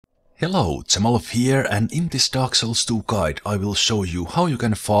Hello, Zemalf here, and in this Dark Souls 2 guide I will show you how you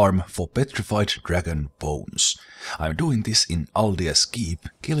can farm for Petrified Dragon Bones. I'm doing this in Aldia's Keep,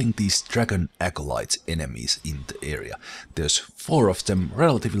 killing these dragon acolyte enemies in the area. There's 4 of them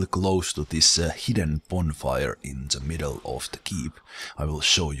relatively close to this hidden bonfire in the middle of the keep. I will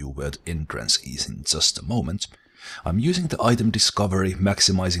show you where the entrance is in just a moment. I'm using the item discovery,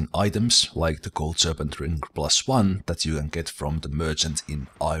 maximizing items like the Covetous Serpent Ring +1 that you can get from the merchant in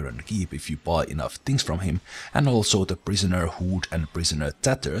Iron Keep if you buy enough things from him, and also the prisoner hood and prisoner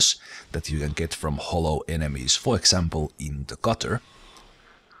tatters that you can get from hollow enemies, for example in the gutter.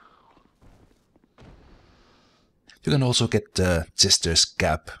 You can also get the Jester's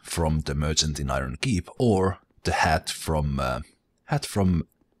cap from the merchant in Iron Keep, or the hat from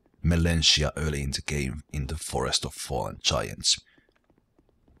Melentia early in the game in the Forest of Fallen Giants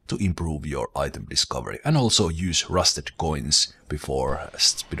to improve your item discovery, and also use rusted coins before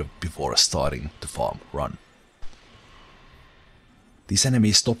starting the farm run. These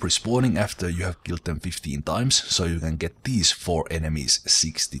enemies stop respawning after you have killed them 15 times, so you can get these 4 enemies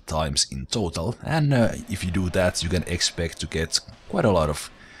 60 times in total, and if you do that you can expect to get quite a lot of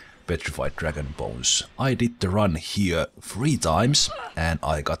Petrified Dragon Bones. I did the run here 3 times and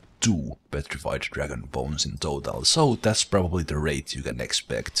I got 2 Petrified Dragon Bones in total, so that's probably the rate you can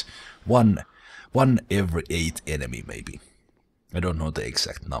expect. One every 8 enemy maybe. I don't know the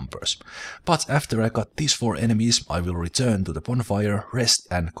exact numbers. But after I got these 4 enemies, I will return to the bonfire, rest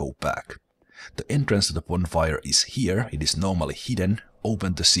and go back. The entrance to the bonfire is here. It is normally hidden.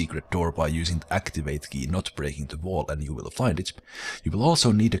 Open the secret door by using the activate key, not breaking the wall, and you will find it. You will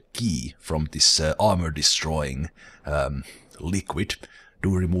also need a key from this armor destroying liquid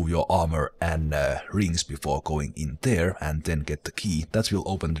to remove your armor and rings before going in there, and then get the key. That will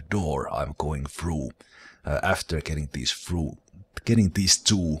open the door I'm going through after getting these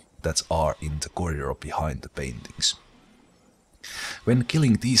 2 that are in the corridor behind the paintings. When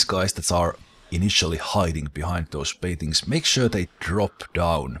killing these guys that are initially hiding behind those paintings, make sure they drop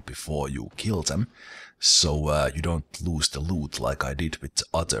down before you kill them, so you don't lose the loot like I did with the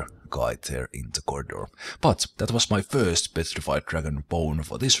other guy there in the corridor. But that was my first Petrified Dragon Bone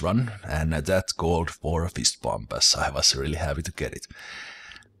for this run, and that called for a fist bump, as I was really happy to get it.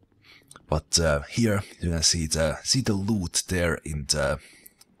 But here you can see the loot there in the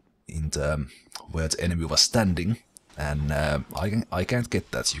where the enemy was standing. And I can't get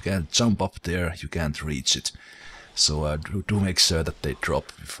that. You can't jump up there, you can't reach it. So do make sure that they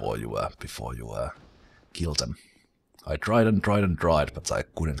drop before you kill them. I tried and tried and tried, but I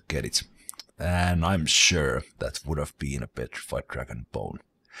couldn't get it. And I'm sure that would have been a Petrified Dragon Bone.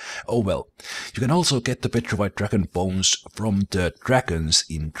 Oh well, you can also get the Petrified Dragon Bones from the dragons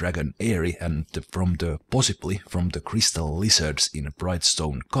in Dragon Eyrie, and possibly from the crystal lizards in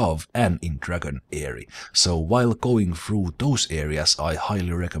Brightstone Cove and in Dragon Eyrie. So while going through those areas, I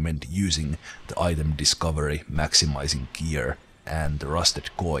highly recommend using the item discovery, maximizing gear and the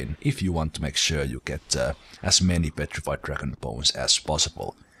rusted coin if you want to make sure you get as many Petrified Dragon Bones as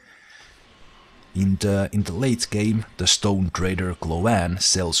possible. In the late game, the stone trader Gloan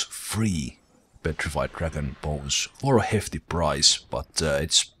sells 3 Petrified Dragon Bones for a hefty price, but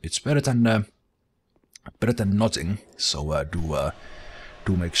it's better than nothing. So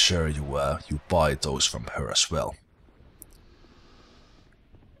do make sure you buy those from her as well.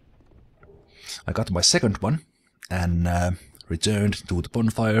 I got my second one and returned to the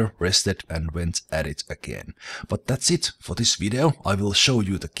bonfire, rested and went at it again. But that's it for this video. I will show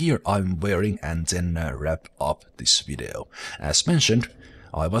you the gear I'm wearing and then wrap up this video. As mentioned,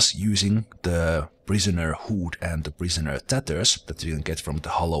 I was using the prisoner hood and the prisoner tatters that you can get from the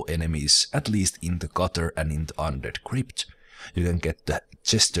hollow enemies, at least in the gutter and in the undead crypt. You can get the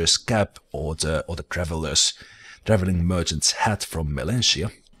Jester's cap or the traveling merchant's hat from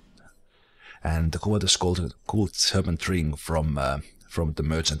Melentia, and the Covetous Serpent Ring from the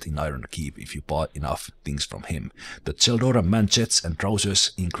merchant in Iron Keep if you buy enough things from him. The Cheldora manchettes and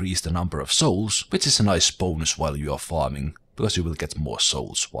trousers increase the number of souls, which is a nice bonus while you are farming, because you will get more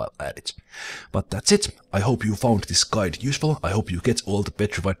souls while at it. But that's it. I hope you found this guide useful. I hope you get all the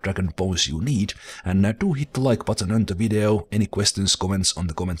Petrified Dragon Bones you need, and do hit the like button on the video. Any questions, comments on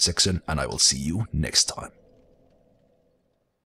the comment section, and I will see you next time.